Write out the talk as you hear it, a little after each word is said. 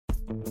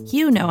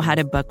You know how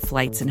to book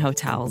flights and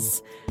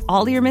hotels.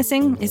 All you're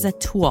missing is a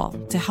tool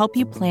to help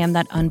you plan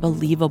that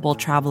unbelievable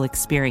travel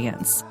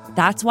experience.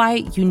 That's why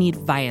you need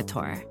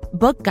Viator.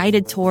 Book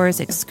guided tours,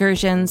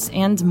 excursions,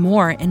 and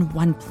more in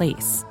one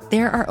place.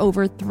 There are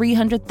over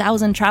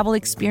 300,000 travel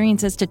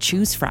experiences to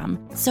choose from,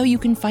 so you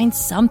can find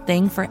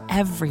something for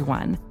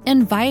everyone.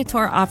 And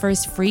Viator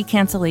offers free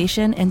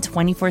cancellation and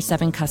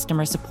 24/7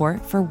 customer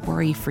support for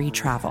worry-free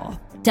travel.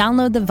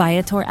 Download the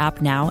Viator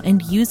app now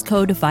and use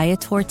code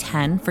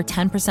Viator10 for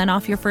 10%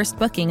 off your first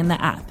booking in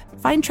the app.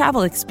 Find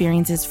travel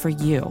experiences for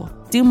you.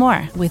 Do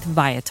more with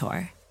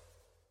Viator.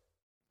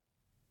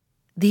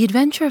 The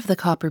Adventure of the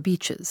Copper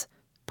Beeches,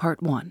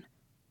 Part 1.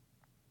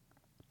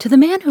 "To the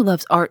man who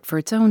loves art for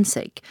its own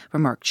sake,"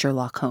 remarked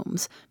Sherlock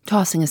Holmes,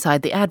 tossing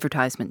aside the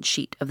advertisement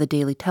sheet of the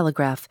Daily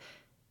Telegraph,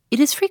 "it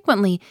is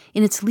frequently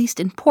in its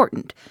least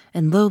important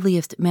and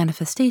lowliest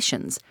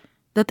manifestations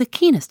that the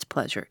keenest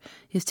pleasure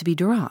is to be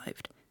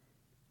derived.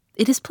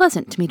 It is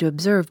pleasant to me to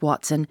observe,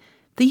 Watson,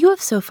 that you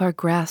have so far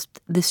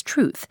grasped this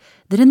truth,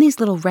 that in these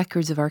little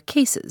records of our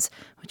cases,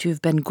 which you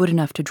have been good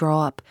enough to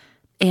draw up,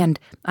 and,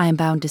 I am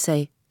bound to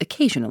say,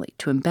 occasionally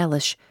to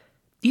embellish,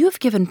 you have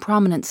given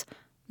prominence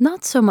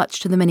not so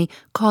much to the many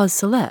causes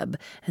célèbres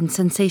and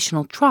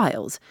sensational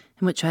trials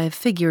in which I have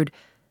figured,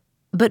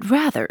 but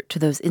rather to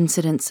those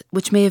incidents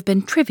which may have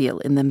been trivial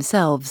in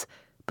themselves,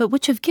 but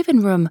which have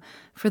given room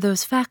for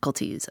those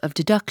faculties of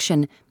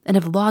deduction and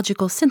of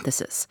logical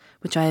synthesis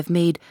which I have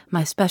made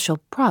my special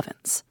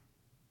province."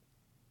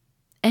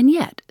 "And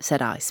yet,"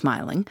 said I,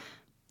 smiling,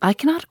 "I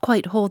cannot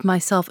quite hold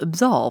myself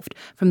absolved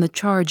from the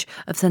charge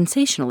of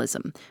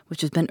sensationalism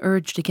which has been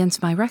urged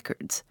against my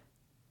records."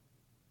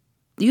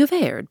 "You have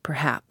erred,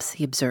 perhaps,"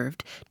 he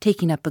observed,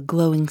 taking up a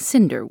glowing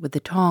cinder with the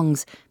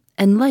tongs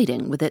and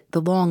lighting with it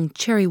the long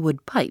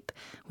cherry-wood pipe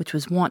which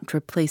was wont to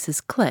replace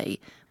his clay.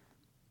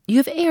 "You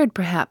have erred,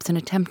 perhaps, in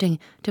attempting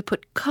to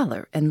put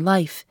color and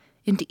life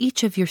into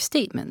each of your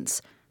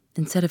statements,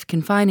 instead of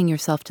confining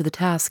yourself to the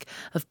task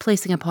of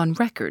placing upon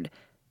record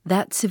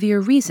that severe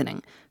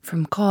reasoning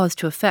from cause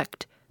to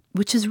effect,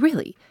 which is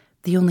really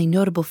the only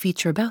notable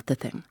feature about the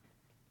thing."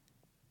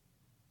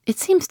 "It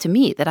seems to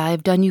me that I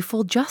have done you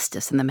full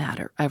justice in the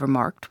matter," I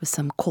remarked with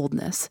some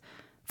coldness,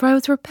 for I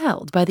was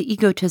repelled by the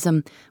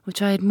egotism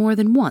which I had more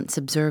than once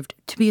observed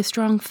to be a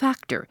strong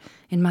factor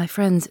in my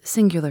friend's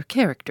singular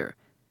character.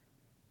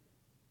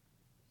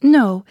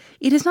 "No,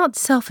 it is not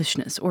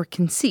selfishness or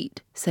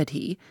conceit," said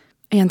he,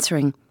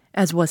 answering,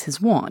 as was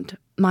his wont,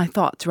 my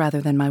thoughts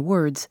rather than my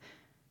words.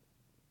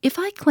 "If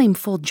I claim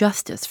full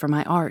justice for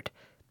my art,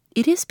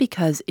 it is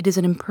because it is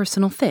an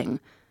impersonal thing,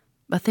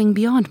 a thing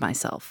beyond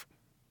myself.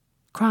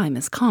 Crime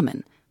is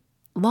common.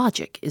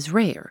 Logic is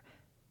rare.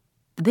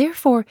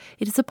 Therefore,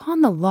 it is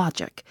upon the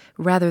logic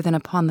rather than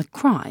upon the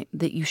crime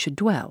that you should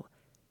dwell.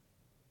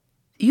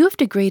 You have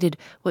degraded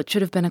what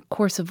should have been a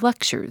course of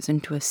lectures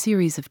into a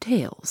series of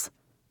tales."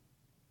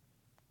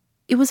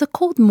 It was a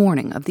cold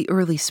morning of the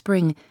early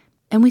spring,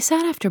 and we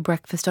sat after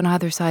breakfast on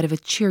either side of a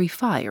cheery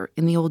fire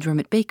in the old room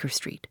at Baker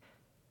Street.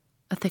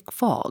 A thick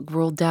fog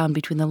rolled down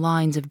between the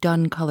lines of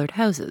dun-colored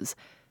houses,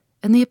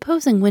 and the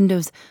opposing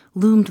windows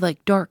loomed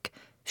like dark,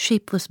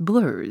 shapeless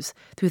blurs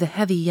through the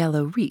heavy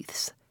yellow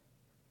wreaths.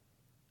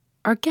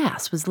 Our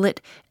gas was lit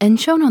and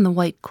shone on the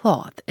white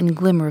cloth and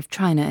glimmer of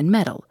china and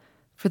metal,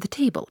 for the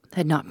table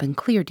had not been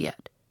cleared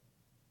yet.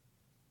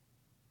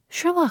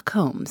 Sherlock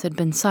Holmes had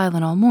been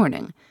silent all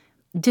morning,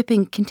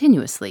 dipping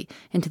continuously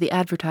into the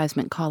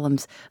advertisement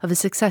columns of a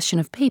succession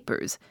of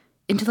papers,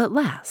 until at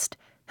last,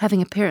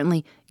 having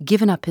apparently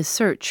given up his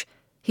search,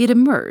 he had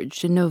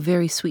emerged in no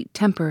very sweet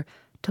temper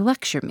to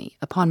lecture me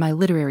upon my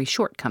literary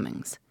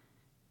shortcomings.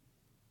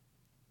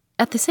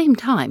 "At the same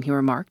time," he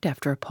remarked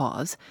after a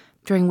pause,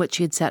 during which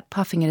he had sat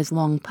puffing at his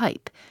long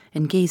pipe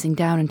and gazing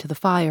down into the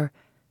fire,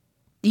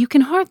 "you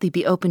can hardly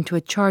be open to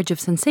a charge of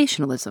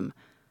sensationalism,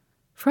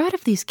 for out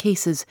of these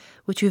cases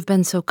which you have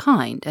been so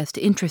kind as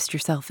to interest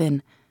yourself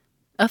in,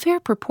 a fair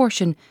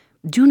proportion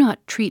do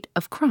not treat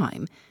of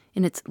crime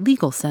in its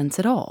legal sense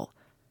at all.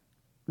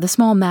 The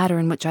small matter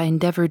in which I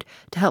endeavored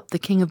to help the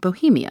King of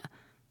Bohemia,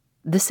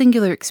 the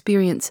singular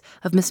experience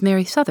of Miss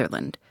Mary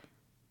Sutherland,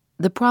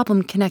 the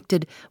problem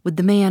connected with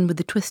the man with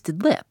the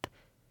twisted lip,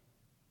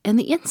 and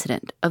the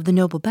incident of the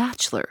noble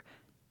bachelor,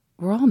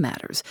 were all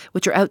matters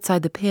which are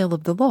outside the pale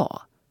of the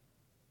law.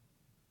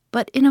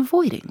 But in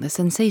avoiding the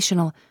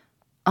sensational,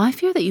 I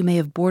fear that you may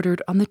have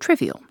bordered on the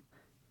trivial."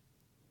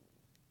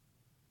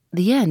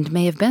 "The end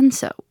may have been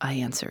so," I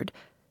answered,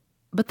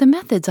 "but the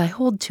methods I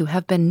hold to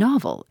have been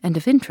novel and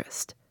of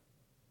interest."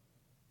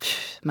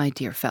 "My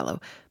dear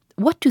fellow,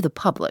 what do the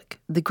public,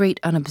 the great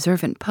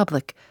unobservant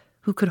public,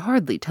 who could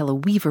hardly tell a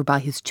weaver by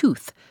his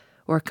tooth,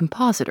 or a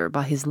compositor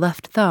by his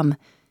left thumb,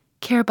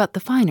 care about the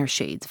finer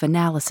shades of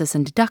analysis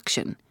and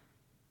deduction?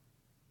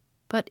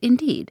 But,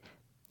 indeed,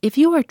 if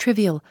you are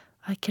trivial,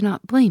 I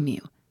cannot blame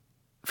you,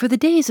 for the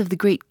days of the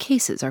great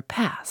cases are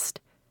past.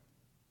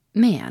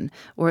 Man,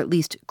 or at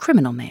least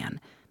criminal man,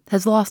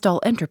 has lost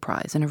all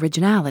enterprise and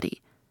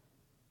originality.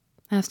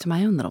 As to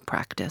my own little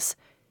practice,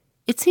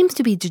 It seems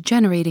to be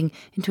degenerating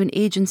into an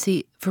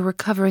agency for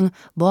recovering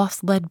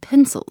lost lead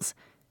pencils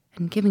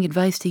and giving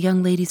advice to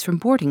young ladies from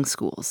boarding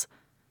schools.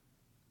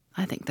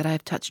 I think that I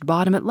have touched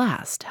bottom at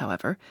last,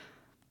 however.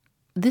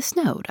 This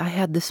note I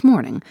had this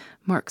morning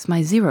marks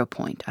my 0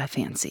 point, I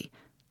fancy.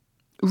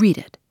 Read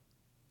it."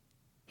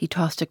 He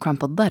tossed a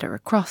crumpled letter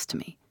across to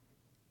me.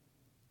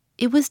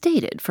 It was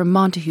dated from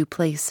Montague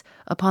Place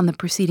upon the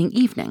preceding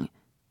evening,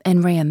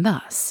 and ran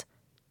thus: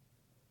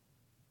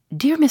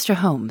 "Dear Mr.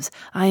 Holmes,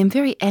 I am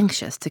very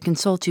anxious to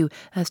consult you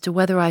as to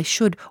whether I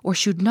should or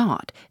should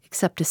not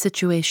accept a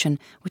situation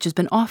which has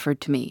been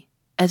offered to me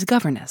as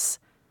governess.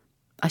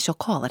 I shall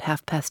call at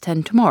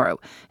 10:30 tomorrow,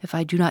 if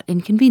I do not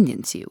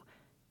inconvenience you.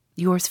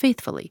 Yours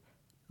faithfully,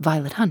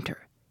 Violet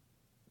Hunter."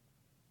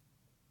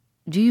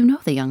 "Do you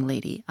know the young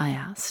lady?" I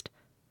asked.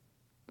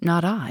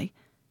 "Not I.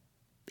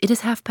 It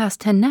is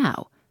 10:30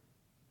 now."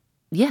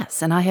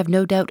 "Yes, and I have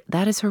no doubt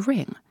that is her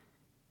ring."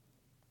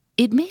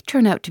 "It may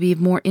turn out to be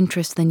of more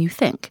interest than you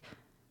think.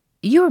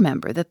 You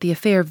remember that the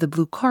affair of the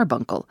blue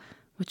carbuncle,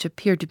 which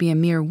appeared to be a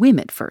mere whim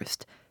at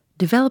first,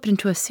 developed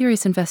into a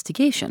serious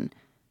investigation.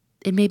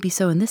 It may be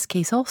so in this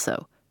case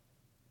also."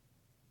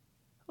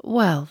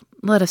 "Well,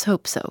 let us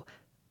hope so,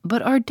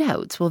 but our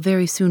doubts will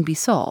very soon be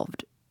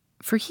solved,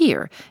 for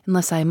here,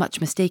 unless I am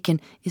much mistaken,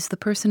 is the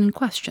person in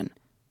question."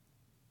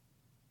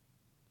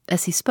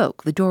 As he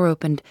spoke, the door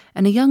opened,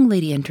 and a young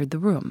lady entered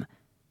the room.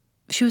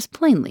 She was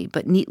plainly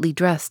but neatly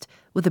dressed,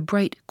 with a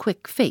bright,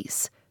 quick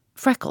face,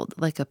 freckled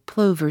like a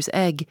plover's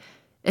egg,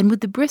 and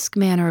with the brisk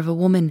manner of a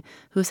woman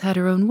who has had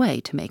her own way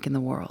to make in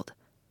the world.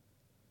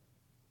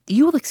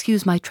 "You will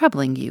excuse my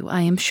troubling you,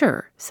 I am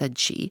sure," said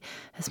she,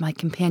 as my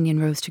companion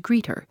rose to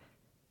greet her.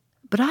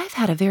 "But I have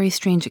had a very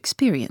strange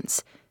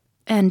experience,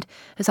 and,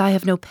 as I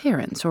have no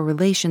parents or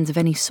relations of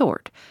any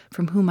sort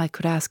from whom I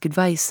could ask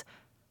advice,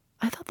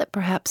 I thought that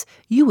perhaps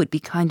you would be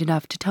kind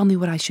enough to tell me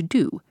what I should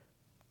do."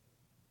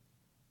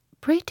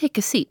 "Pray take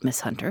a seat,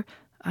 Miss Hunter.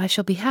 I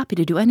shall be happy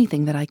to do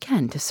anything that I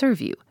can to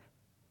serve you."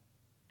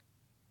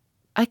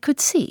 I could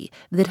see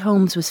that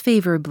Holmes was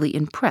favorably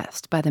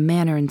impressed by the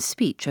manner and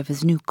speech of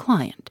his new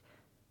client.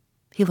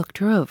 He looked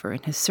her over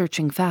in his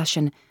searching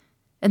fashion,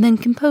 and then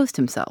composed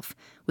himself,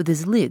 with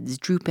his lids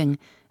drooping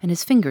and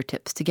his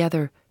fingertips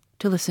together,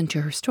 to listen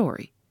to her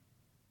story.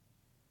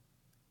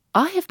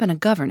 "I have been a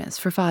governess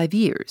for 5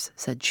 years,"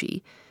 said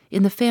she,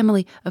 "in the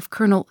family of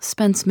Colonel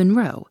Spence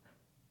Monroe.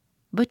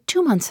 But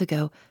 2 months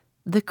ago,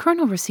 the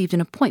colonel received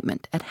an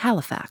appointment at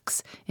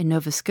Halifax, in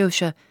Nova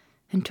Scotia,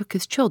 and took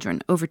his children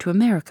over to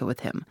America with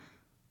him,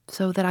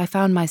 so that I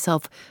found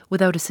myself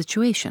without a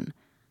situation.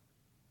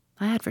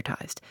 I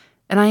advertised,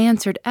 and I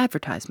answered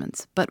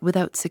advertisements, but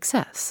without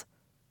success.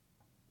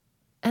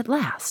 At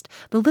last,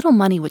 the little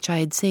money which I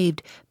had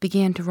saved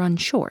began to run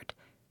short,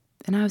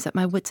 and I was at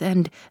my wits'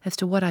 end as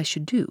to what I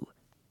should do.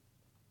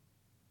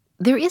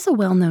 There is a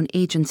well-known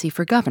agency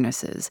for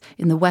governesses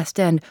in the West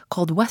End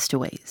called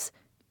Westaway's,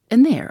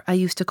 and there I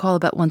used to call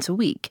about once a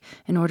week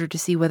in order to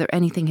see whether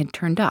anything had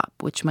turned up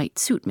which might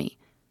suit me.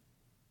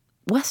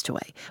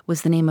 Westaway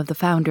was the name of the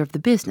founder of the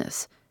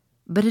business,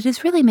 but it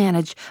is really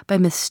managed by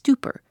Miss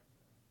Stupor.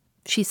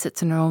 She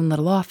sits in her own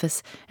little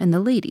office, and the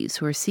ladies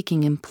who are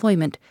seeking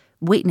employment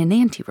wait in an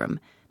anteroom,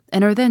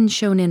 and are then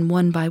shown in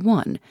one by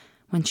one,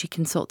 when she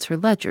consults her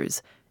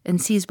ledgers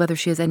and sees whether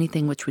she has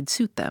anything which would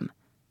suit them.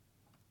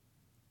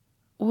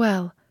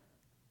 Well,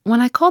 when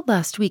I called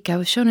last week, I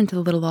was shown into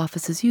the little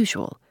office as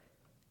usual,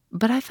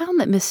 but I found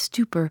that Miss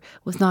Stupor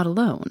was not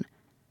alone.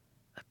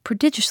 A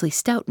prodigiously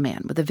stout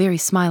man with a very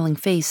smiling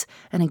face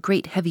and a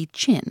great heavy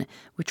chin,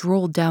 which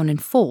rolled down in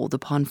fold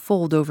upon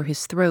fold over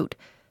his throat,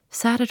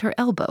 sat at her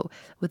elbow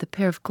with a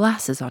pair of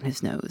glasses on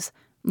his nose,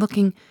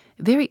 looking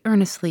very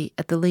earnestly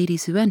at the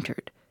ladies who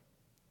entered.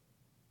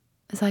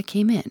 As I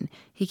came in,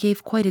 he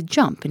gave quite a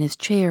jump in his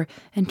chair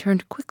and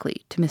turned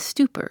quickly to Miss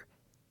Stupor.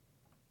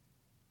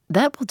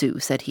 "That will do,"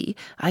 said he.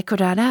 "I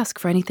could not ask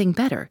for anything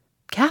better.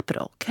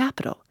 Capital,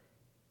 capital."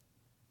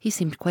 He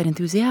seemed quite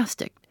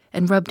enthusiastic,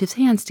 and rubbed his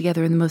hands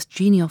together in the most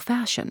genial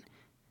fashion.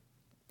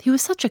 He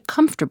was such a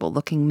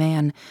comfortable-looking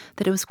man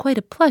that it was quite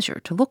a pleasure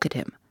to look at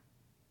him.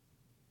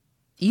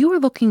 "You are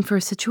looking for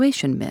a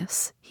situation,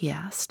 miss?" he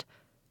asked.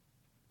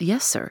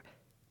 "Yes, sir."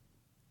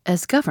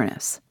 "As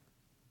governess?"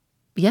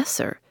 "Yes,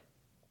 sir."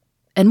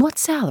 "And what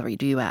salary,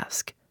 do you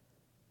ask?"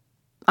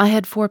 "I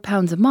had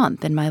 £4 a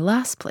month in my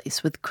last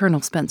place with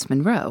Colonel Spence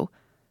Monroe."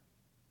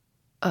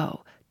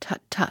 "Oh,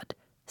 tut-tut,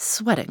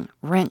 sweating,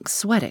 rank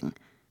sweating,"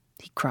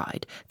 he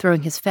cried,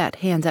 throwing his fat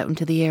hands out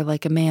into the air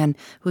like a man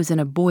who is in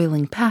a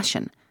boiling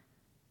passion.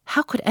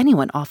 "How could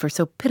anyone offer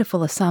so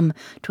pitiful a sum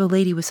to a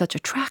lady with such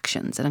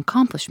attractions and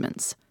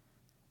accomplishments?"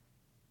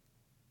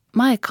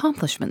 "My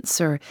accomplishments,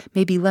 sir,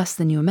 may be less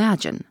than you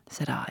imagine,"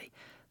 said I.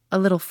 "A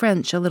little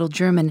French, a little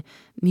German,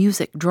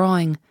 music,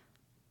 drawing—"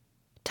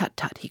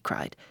 "Tut-tut," he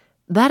cried.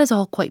 "That is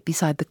all quite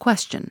beside the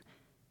question.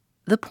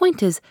 The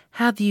point is,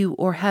 have you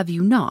or have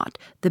you not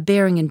the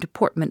bearing and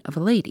deportment of a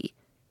lady?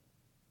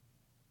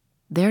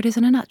 There it is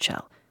in a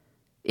nutshell.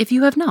 If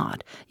you have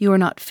not, you are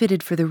not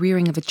fitted for the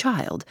rearing of a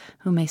child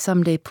who may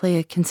some day play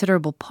a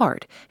considerable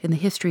part in the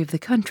history of the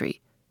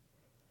country.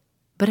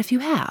 But if you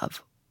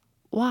have,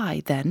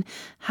 why, then,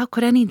 how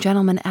could any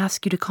gentleman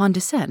ask you to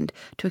condescend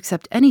to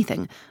accept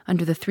anything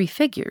under the 3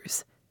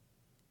 figures?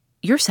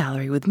 Your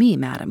salary with me,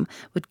 madam,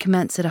 would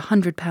commence at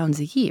 £100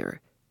 a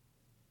year.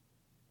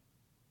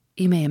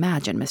 You may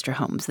imagine, Mr.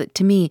 Holmes, that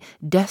to me,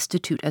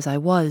 destitute as I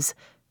was,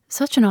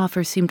 such an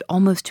offer seemed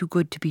almost too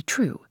good to be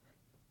true.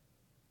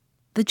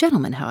 The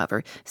gentleman,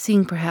 however,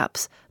 seeing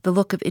perhaps the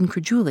look of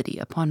incredulity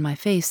upon my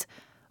face,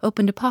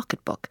 opened a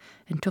pocket-book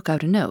and took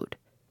out a note.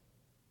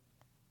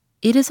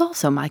 "It is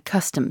also my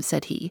custom,"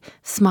 said he,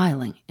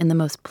 smiling in the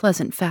most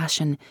pleasant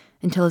fashion,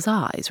 until his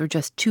eyes were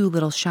just 2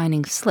 little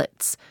shining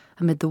slits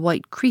amid the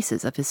white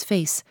creases of his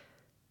face,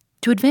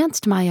 "to advance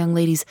to my young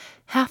ladies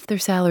half their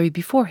salary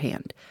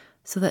beforehand,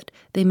 so that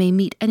they may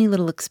meet any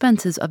little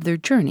expenses of their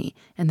journey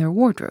and their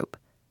wardrobe."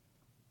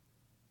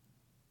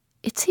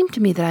 It seemed to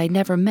me that I had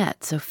never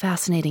met so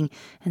fascinating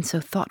and so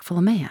thoughtful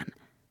a man.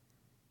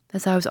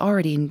 As I was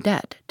already in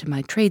debt to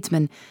my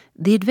tradesmen,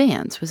 the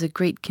advance was a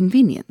great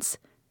convenience.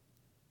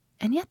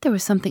 And yet there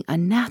was something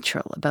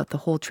unnatural about the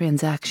whole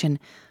transaction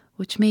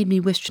which made me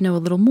wish to know a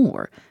little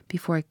more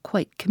before I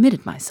quite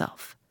committed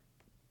myself.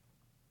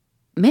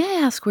 "May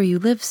I ask where you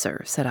live,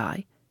 sir?" said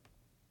I.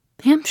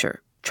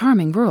 "Hampshire,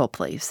 charming rural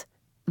place.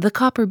 The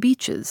Copper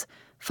Beeches,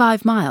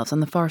 5 miles on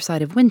the far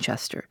side of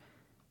Winchester.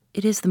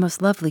 It is the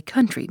most lovely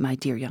country, my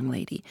dear young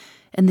lady,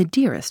 and the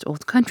dearest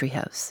old country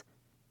house."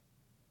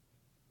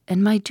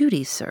 "And my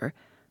duties, sir,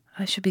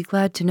 I should be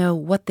glad to know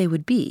what they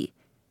would be."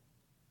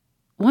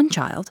 "One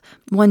child,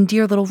 one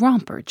dear little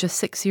romper, just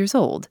 6 years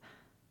old.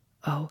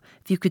 Oh,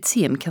 if you could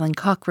see him killing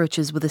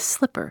cockroaches with a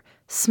slipper,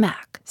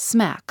 smack,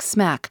 smack,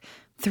 smack,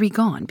 3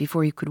 gone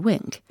before you could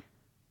wink."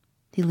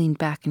 He leaned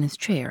back in his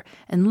chair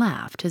and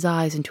laughed, his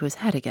eyes into his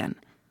head again.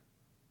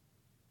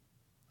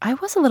 I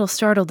was a little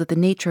startled at the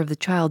nature of the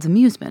child's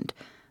amusement,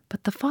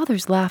 but the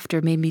father's laughter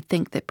made me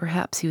think that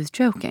perhaps he was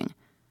joking.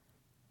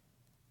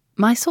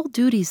 "My sole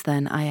duties,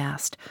 then," I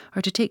asked,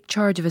 "are to take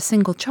charge of a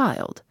single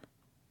child?"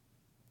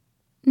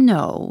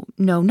 No,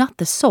 not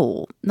the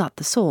sole,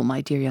 my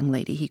dear young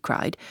lady," he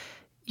cried.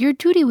 "Your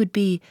duty would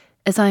be,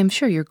 as I am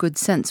sure your good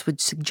sense would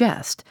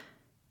suggest,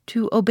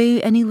 to obey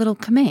any little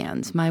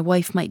commands my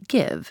wife might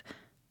give,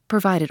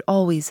 provided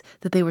always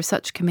that they were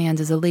such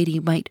commands as a lady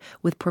might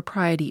with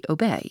propriety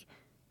obey.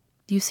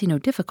 You see no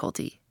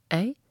difficulty,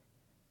 eh?"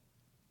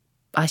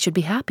 "I should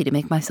be happy to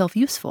make myself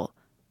useful."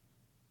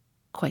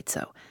 "Quite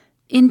so.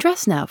 In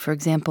dress now, for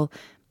example,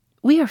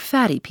 we are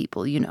fatty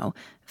people, you know,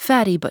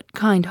 fatty but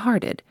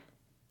kind-hearted.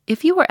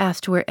 If you were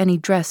asked to wear any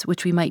dress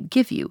which we might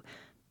give you,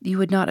 you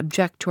would not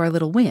object to our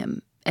little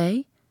whim,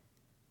 eh?"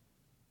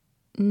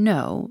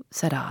 "No,"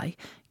 said I,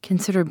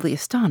 considerably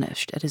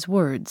astonished at his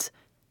words.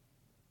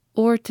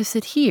 "Or to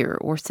sit here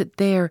or sit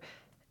there,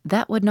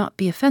 that would not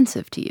be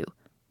offensive to you?"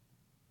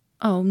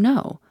 "Oh,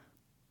 no.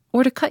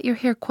 Or to cut your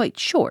hair quite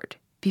short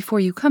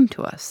before you come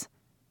to us?"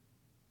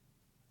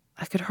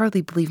 I could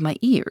hardly believe my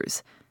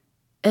ears.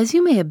 As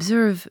you may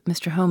observe,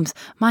 Mr. Holmes,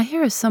 my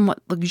hair is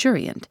somewhat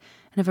luxuriant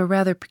and of a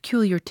rather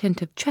peculiar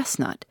tint of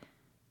chestnut.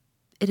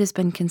 It has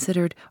been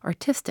considered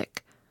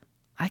artistic.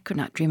 I could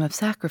not dream of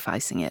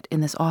sacrificing it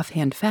in this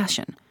offhand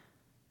fashion.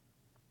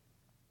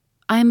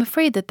 "I am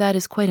afraid that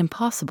is quite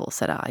impossible,"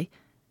 said I.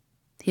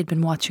 He had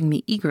been watching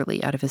me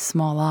eagerly out of his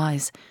small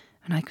eyes,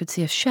 and I could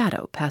see a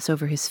shadow pass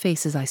over his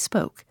face as I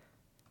spoke.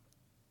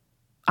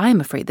 "I am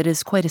afraid that it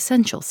is quite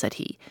essential," said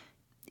he.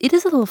 "It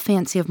is a little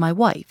fancy of my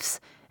wife's,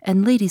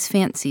 and ladies'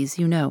 fancies,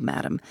 you know,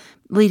 madam,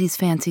 ladies'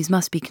 fancies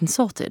must be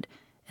consulted,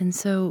 and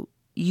so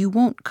you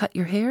won't cut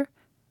your hair?"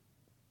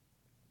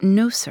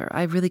 "No, sir,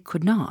 I really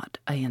could not,"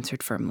 I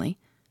answered firmly.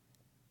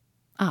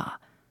 "Ah,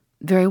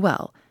 very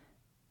well.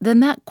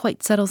 Then that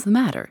quite settles the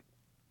matter.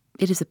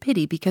 It is a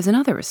pity, because in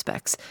other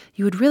respects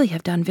you would really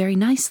have done very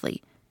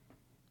nicely.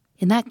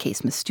 In that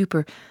case, Miss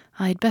Stupor,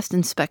 I had best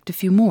inspect a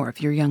few more of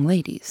your young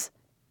ladies."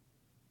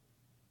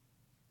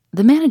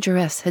 The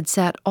manageress had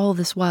sat all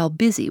this while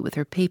busy with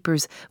her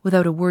papers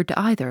without a word to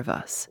either of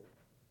us.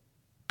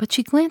 But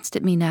she glanced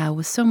at me now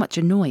with so much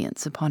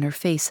annoyance upon her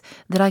face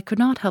that I could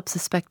not help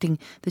suspecting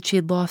that she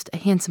had lost a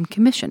handsome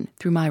commission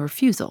through my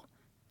refusal.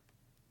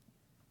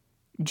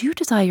 "Do you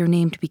desire your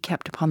name to be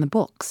kept upon the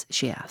books?"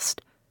 she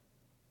asked.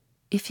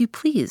 "If you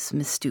please,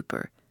 Miss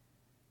Stupor."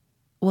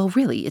 "Well,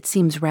 really, it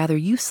seems rather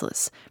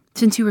useless,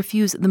 since you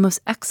refuse the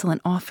most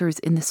excellent offers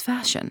in this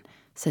fashion,"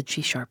 said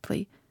she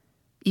sharply.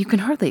 "You can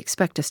hardly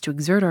expect us to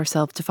exert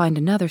ourselves to find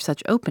another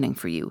such opening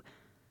for you.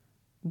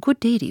 Good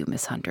day to you,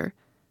 Miss Hunter."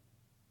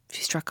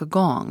 She struck a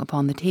gong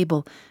upon the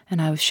table,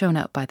 and I was shown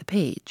out by the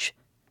page.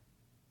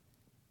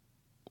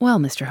 Well,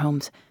 Mr.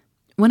 Holmes,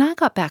 when I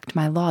got back to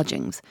my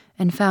lodgings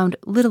and found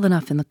little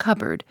enough in the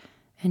cupboard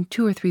and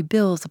 2 or 3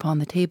 bills upon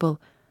the table,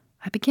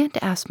 I began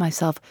to ask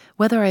myself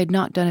whether I had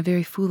not done a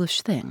very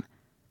foolish thing.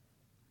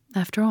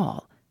 After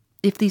all,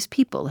 if these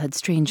people had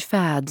strange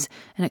fads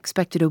and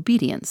expected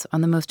obedience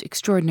on the most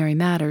extraordinary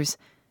matters,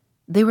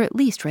 they were at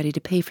least ready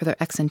to pay for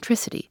their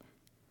eccentricity.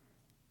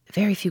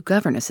 Very few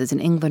governesses in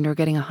England are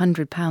getting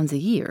 £100 a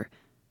year.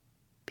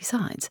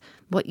 Besides,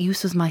 what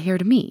use was my hair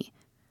to me?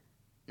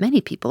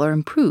 Many people are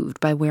improved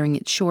by wearing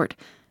it short,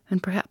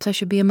 and perhaps I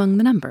should be among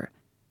the number.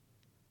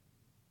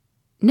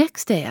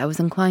 Next day I was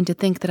inclined to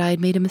think that I had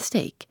made a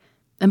mistake,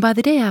 and by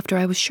the day after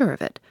I was sure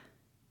of it.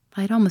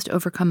 I had almost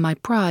overcome my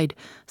pride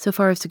so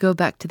far as to go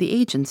back to the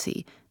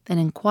agency and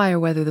inquire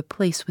whether the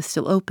place was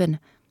still open,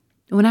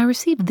 when I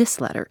received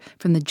this letter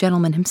from the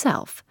gentleman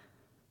himself.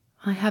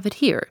 I have it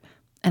here,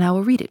 and I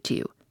will read it to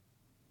you.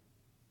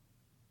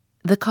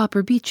 The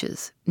Copper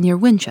Beeches, near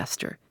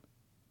Winchester.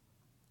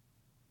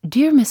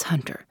 Dear Miss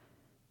Hunter,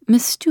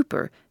 Miss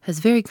Stupor has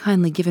very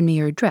kindly given me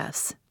your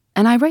address,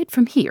 and I write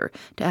from here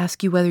to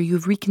ask you whether you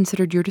have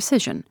reconsidered your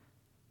decision.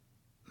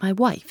 My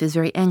wife is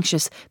very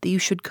anxious that you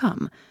should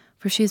come,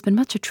 for she has been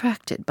much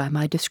attracted by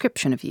my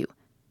description of you.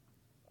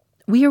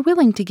 We are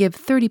willing to give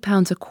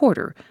 £30 a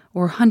quarter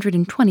or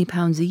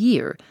 £120 a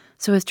year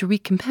so as to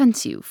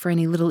recompense you for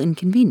any little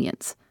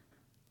inconvenience.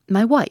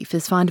 My wife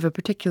is fond of a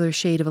particular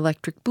shade of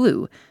electric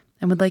blue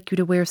and would like you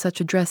to wear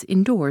such a dress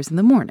indoors in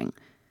the morning.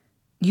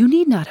 You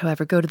need not,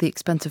 however, go to the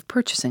expense of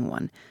purchasing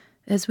one,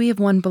 as we have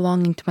one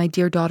belonging to my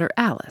dear daughter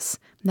Alice,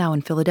 now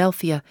in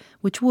Philadelphia,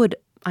 which would,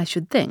 I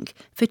should think,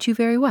 fit you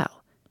very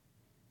well.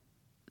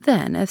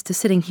 Then, as to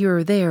sitting here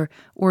or there,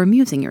 or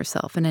amusing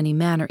yourself in any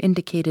manner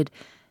indicated,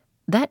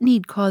 that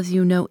need cause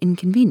you no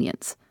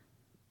inconvenience.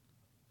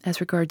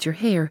 As regards your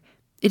hair,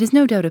 it is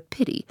no doubt a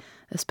pity,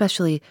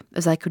 especially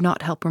as I could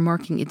not help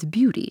remarking its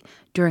beauty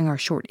during our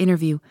short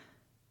interview,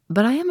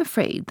 but I am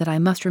afraid that I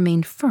must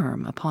remain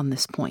firm upon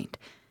this point,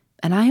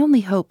 and I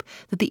only hope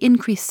that the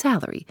increased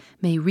salary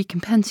may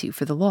recompense you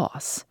for the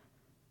loss.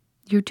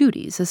 Your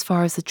duties, as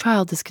far as the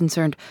child is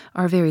concerned,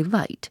 are very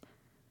light.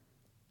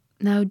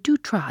 Now do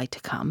try to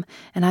come,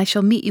 and I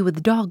shall meet you with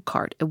the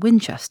dog-cart at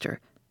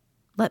Winchester.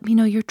 Let me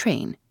know your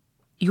train.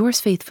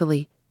 Yours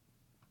faithfully,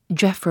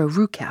 Jeffro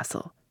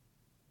Rucastle.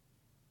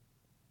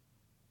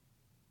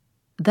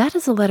 That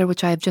is a letter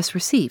which I have just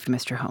received,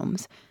 Mr.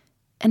 Holmes,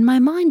 and my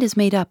mind is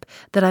made up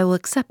that I will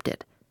accept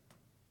it.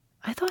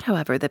 I thought,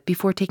 however, that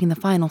before taking the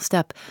final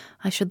step,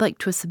 I should like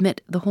to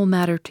submit the whole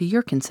matter to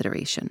your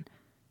consideration.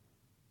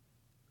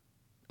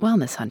 Well,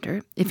 Miss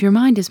Hunter, if your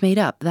mind is made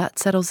up, that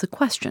settles the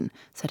question,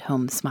 said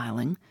Holmes,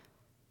 smiling.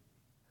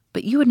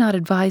 But you would not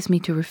advise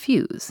me to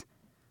refuse.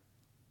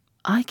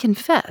 I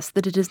confess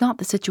that it is not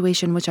the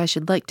situation which I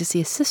should like to see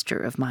a sister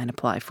of mine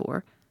apply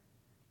for.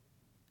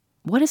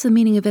 What is the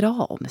meaning of it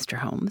all, Mr.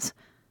 Holmes?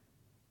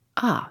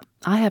 Ah,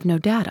 I have no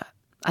data.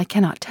 I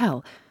cannot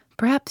tell.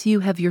 Perhaps you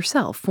have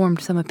yourself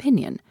formed some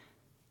opinion.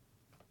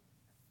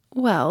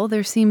 Well,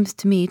 there seems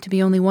to me to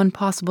be only one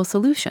possible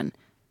solution.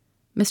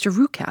 Mr.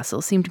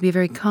 Rucastle seemed to be a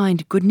very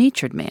kind,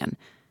 good-natured man.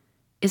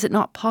 Is it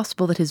not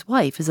possible that his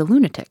wife is a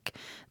lunatic,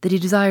 that he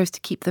desires to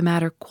keep the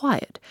matter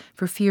quiet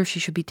for fear she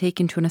should be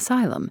taken to an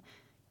asylum,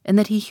 and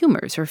that he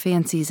humors her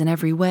fancies in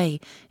every way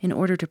in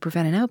order to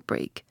prevent an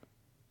outbreak?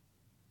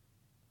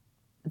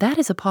 That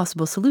is a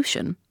possible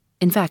solution.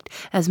 In fact,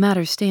 as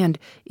matters stand,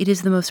 it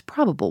is the most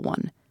probable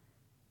one.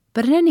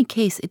 But in any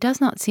case, it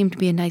does not seem to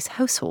be a nice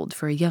household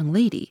for a young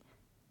lady.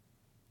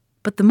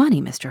 But the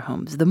money, Mr.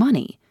 Holmes, the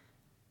money.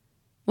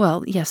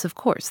 Well, yes, of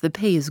course, the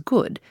pay is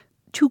good,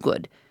 too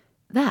good.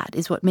 That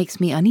is what makes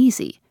me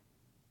uneasy.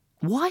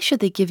 Why should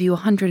they give you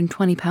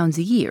 £120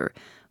 a year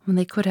when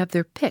they could have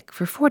their pick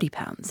for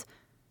 £40?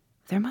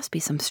 There must be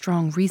some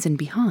strong reason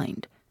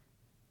behind.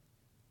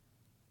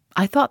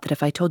 I thought that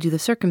if I told you the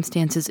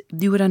circumstances,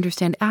 you would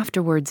understand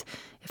afterwards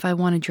if I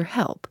wanted your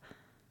help.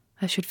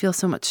 I should feel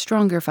so much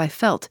stronger if I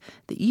felt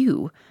that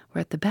you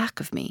were at the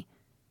back of me.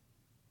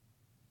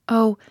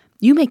 Oh,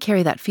 you may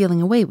carry that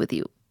feeling away with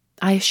you.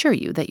 I assure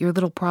you that your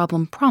little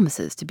problem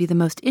promises to be the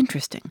most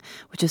interesting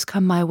which has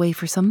come my way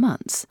for some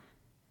months.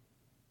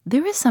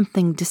 There is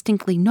something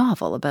distinctly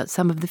novel about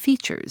some of the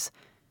features.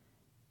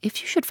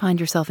 If you should find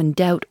yourself in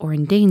doubt or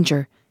in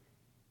danger—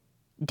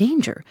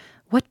 Danger?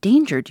 What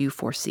danger do you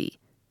foresee?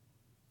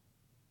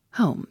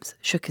 Holmes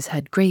shook his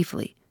head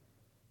gravely.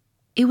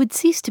 It would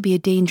cease to be a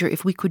danger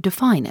if we could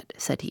define it,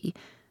 said he,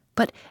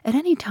 but at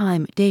any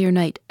time, day or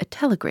night, a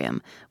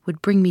telegram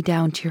would bring me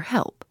down to your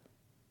help.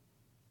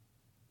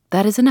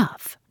 That is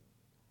enough.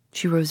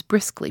 She rose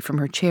briskly from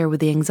her chair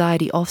with the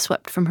anxiety all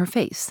swept from her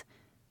face.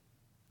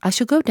 I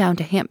shall go down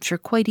to Hampshire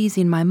quite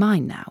easy in my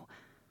mind now.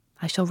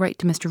 I shall write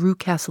to Mr.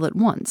 Rucastle at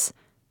once,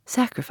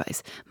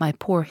 sacrifice my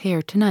poor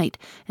hair tonight,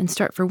 and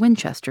start for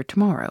Winchester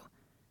tomorrow.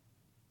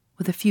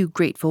 With a few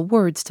grateful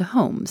words to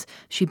Holmes,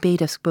 she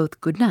bade us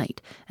both good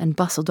night and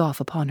bustled off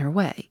upon her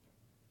way.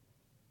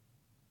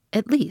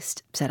 At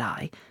least, said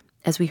I,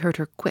 as we heard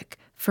her quick,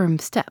 firm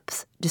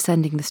steps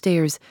descending the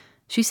stairs,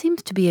 she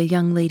seems to be a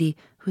young lady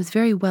who is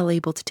very well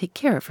able to take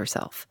care of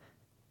herself.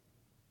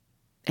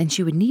 And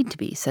she would need to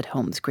be, said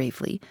Holmes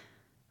gravely.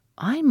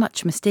 I am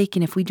much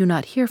mistaken if we do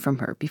not hear from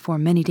her before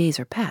many days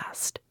are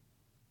past.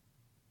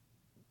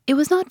 It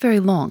was not very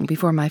long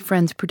before my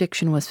friend's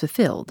prediction was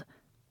fulfilled.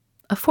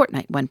 A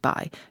fortnight went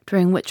by,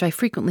 during which I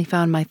frequently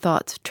found my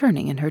thoughts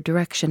turning in her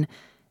direction,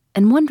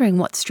 and wondering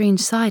what strange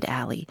side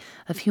alley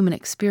of human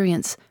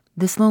experience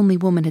this lonely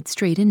woman had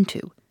strayed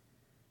into.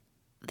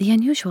 The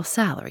unusual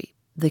salary,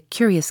 the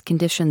curious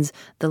conditions,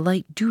 the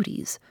light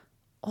duties,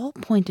 all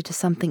pointed to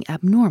something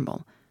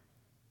abnormal,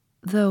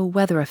 though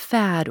whether a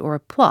fad or a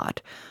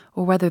plot,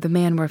 or whether the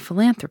man were a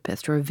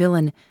philanthropist or a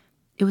villain,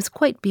 it was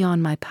quite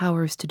beyond my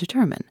powers to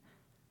determine.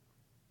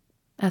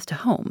 As to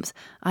Holmes,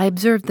 I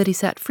observed that he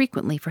sat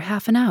frequently for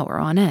half an hour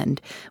on end,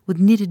 with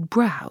knitted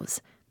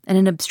brows and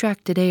an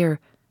abstracted air,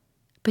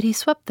 but he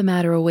swept the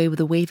matter away with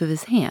a wave of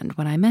his hand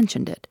when I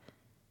mentioned it.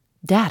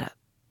 "Data,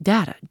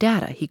 data,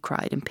 data," he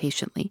cried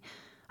impatiently.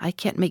 "I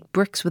can't make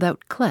bricks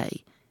without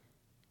clay."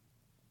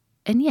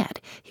 And yet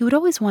he would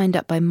always wind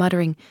up by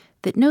muttering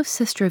that no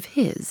sister of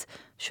his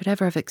should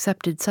ever have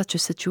accepted such a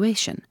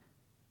situation.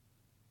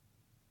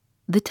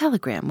 The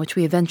telegram which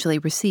we eventually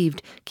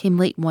received came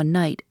late one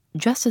night,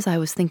 just as I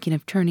was thinking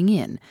of turning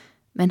in,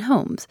 and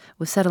Holmes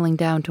was settling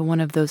down to one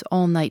of those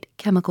all-night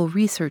chemical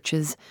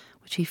researches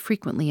which he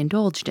frequently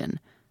indulged in,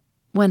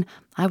 when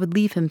I would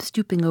leave him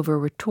stooping over a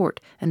retort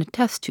and a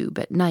test tube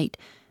at night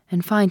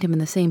and find him in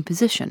the same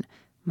position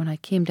when I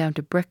came down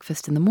to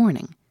breakfast in the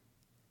morning.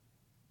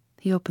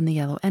 He opened the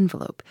yellow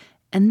envelope,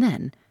 and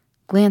then,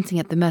 glancing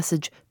at the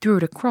message, threw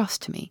it across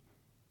to me.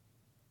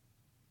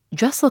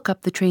 "Just look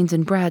up the trains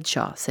in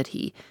Bradshaw," said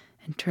he,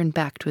 and turned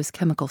back to his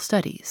chemical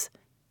studies.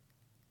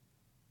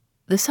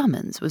 The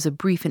summons was a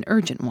brief and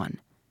urgent one.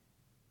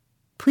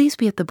 "Please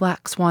be at the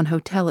Black Swan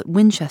Hotel at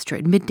Winchester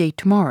at midday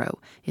tomorrow,"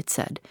 it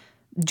said.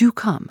 "Do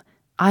come.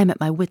 I am at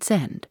my wit's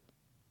end.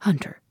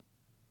 Hunter."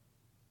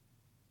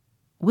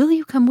 "Will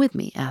you come with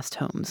me?" asked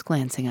Holmes,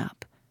 glancing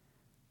up.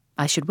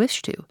 "I should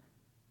wish to."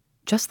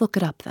 "Just look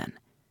it up, then."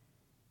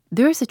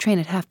 "There is a train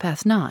at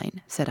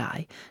 9:30, said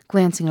I,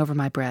 glancing over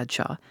my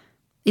Bradshaw.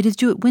 "It is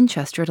due at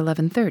Winchester at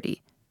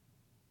 11:30.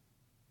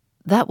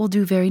 "That will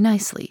do very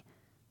nicely.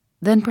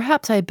 Then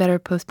perhaps I had better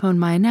postpone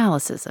my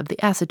analysis of the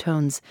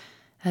acetones,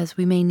 as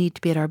we may need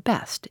to be at our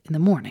best in the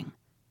morning."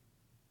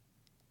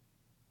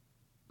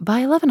 By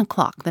 11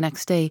 o'clock the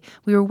next day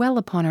we were well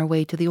upon our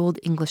way to the old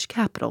English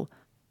capital.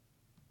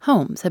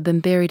 Holmes had been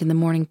buried in the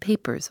morning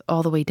papers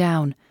all the way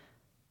down,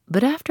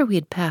 but after we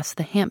had passed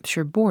the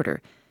Hampshire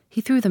border,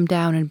 he threw them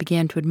down and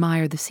began to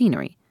admire the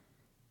scenery.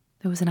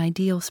 There was an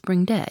ideal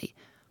spring day,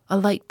 a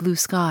light blue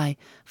sky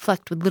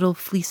flecked with little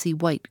fleecy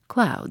white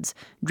clouds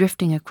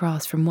drifting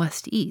across from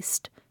west to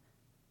east.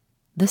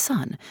 The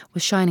sun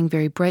was shining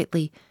very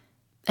brightly,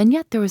 and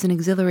yet there was an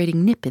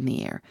exhilarating nip in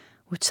the air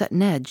which set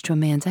an edge to a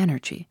man's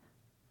energy.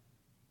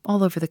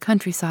 All over the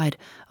countryside,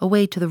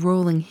 away to the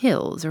rolling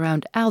hills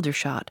around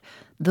Aldershot,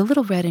 the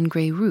little red and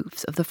grey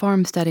roofs of the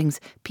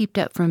farmsteadings peeped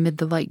out from amid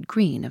the light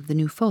green of the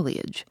new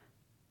foliage.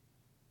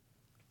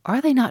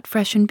 "Are they not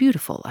fresh and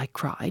beautiful?" I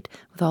cried,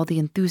 with all the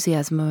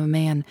enthusiasm of a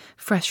man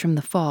fresh from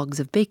the fogs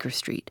of Baker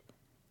Street.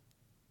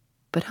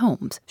 But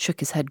Holmes shook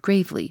his head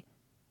gravely.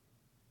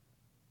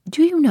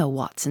 "Do you know,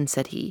 Watson,"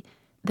 said he,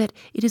 "that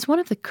it is one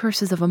of the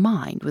curses of a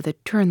mind with a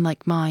turn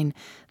like mine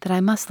that I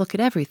must look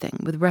at everything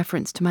with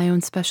reference to my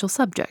own special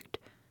subject?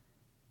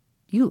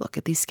 You look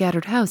at these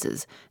scattered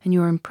houses, and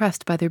you are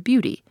impressed by their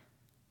beauty.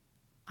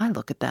 I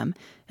look at them,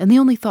 and the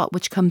only thought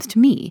which comes to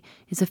me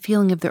is a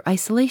feeling of their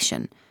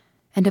isolation,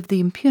 and of the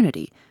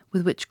impunity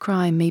with which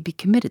crime may be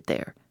committed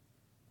there."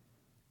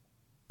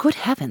 "Good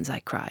heavens,"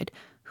 I cried,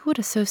 "who would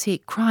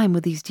associate crime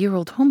with these dear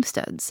old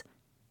homesteads?"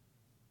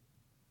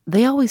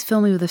 "They always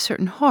fill me with a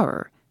certain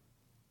horror.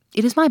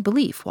 It is my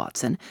belief,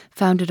 Watson,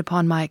 founded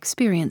upon my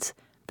experience,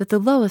 that the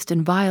lowest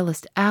and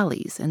vilest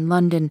alleys in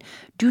London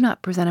do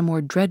not present a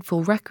more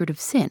dreadful record of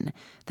sin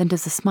than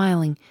does the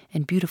smiling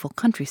and beautiful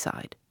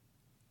countryside."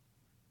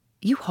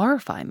 "You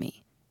horrify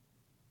me."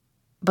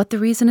 "But the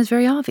reason is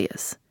very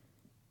obvious.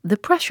 The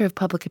pressure of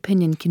public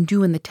opinion can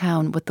do in the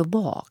town what the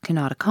law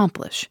cannot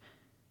accomplish.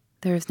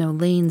 There is no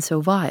lane so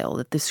vile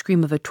that the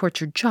scream of a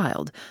tortured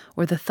child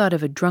or the thud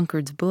of a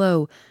drunkard's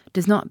blow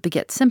does not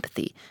beget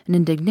sympathy and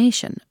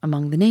indignation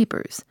among the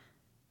neighbors.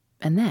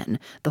 And then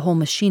the whole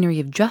machinery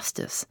of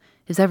justice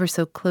is ever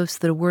so close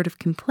that a word of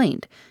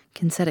complaint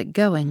can set it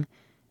going,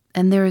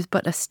 and there is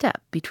but a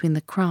step between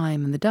the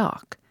crime and the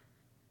dock.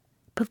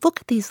 But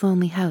look at these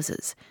lonely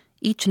houses,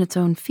 each in its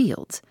own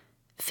fields,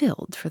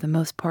 filled, for the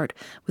most part,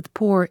 with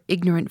poor,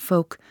 ignorant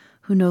folk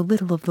who know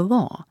little of the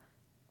law.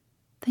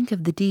 Think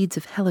of the deeds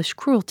of hellish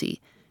cruelty,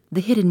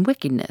 the hidden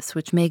wickedness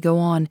which may go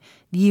on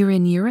year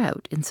in, year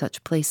out in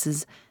such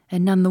places,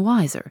 and none the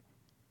wiser.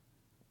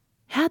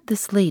 Had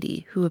this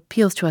lady, who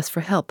appeals to us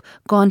for help,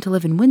 gone to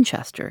live in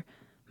Winchester,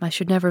 I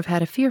should never have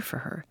had a fear for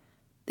her.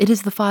 It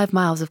is the 5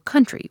 miles of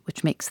country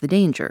which makes the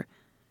danger.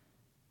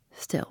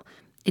 Still,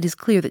 it is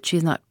clear that she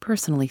is not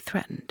personally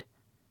threatened."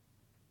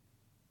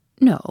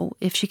 "No,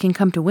 if she can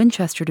come to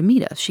Winchester to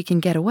meet us, she can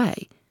get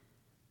away."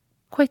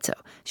 "Quite so.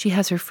 She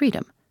has her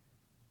freedom."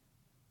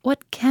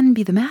 "What can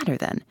be the matter,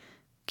 then?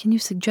 Can you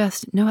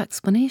suggest no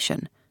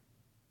explanation?"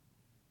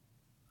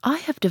 "I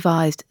have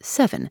devised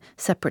 7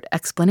 separate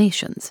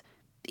explanations,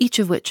 each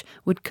of which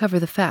would cover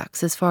the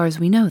facts as far as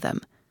we know them.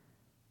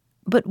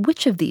 But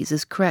which of these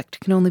is correct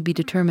can only be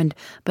determined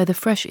by the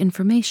fresh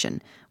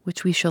information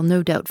which we shall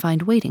no doubt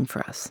find waiting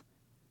for us.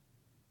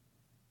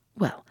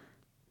 Well,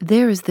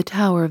 there is the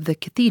tower of the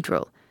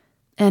cathedral,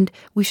 and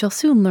we shall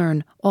soon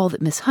learn all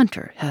that Miss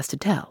Hunter has to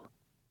tell.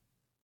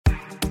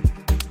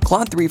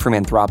 Claude 3 from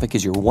Anthropic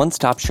is your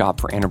one-stop shop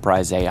for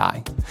enterprise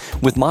AI.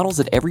 With models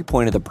at every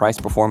point of the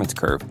price-performance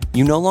curve,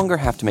 you no longer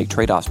have to make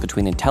trade-offs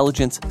between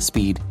intelligence,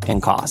 speed,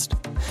 and cost.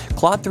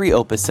 Claude 3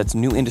 Opus sets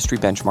new industry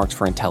benchmarks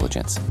for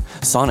intelligence.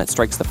 Sonnet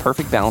strikes the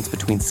perfect balance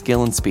between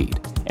skill and speed.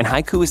 And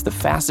Haiku is the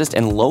fastest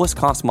and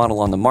lowest-cost model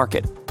on the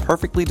market,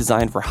 perfectly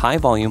designed for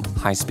high-volume,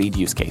 high-speed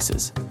use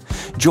cases.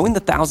 Join the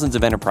thousands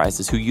of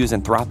enterprises who use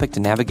Anthropic to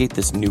navigate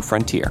this new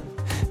frontier.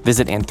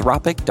 Visit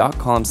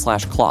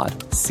anthropic.com/Claude,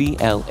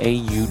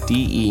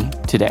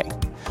 CLAUDE, today.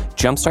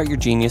 Jumpstart your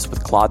genius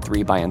with Claude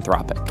 3 by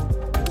Anthropic.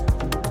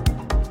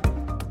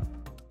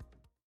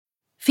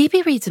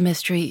 Phoebe Reads a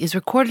Mystery is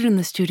recorded in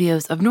the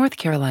studios of North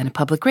Carolina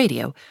Public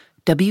Radio,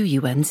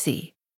 WUNC.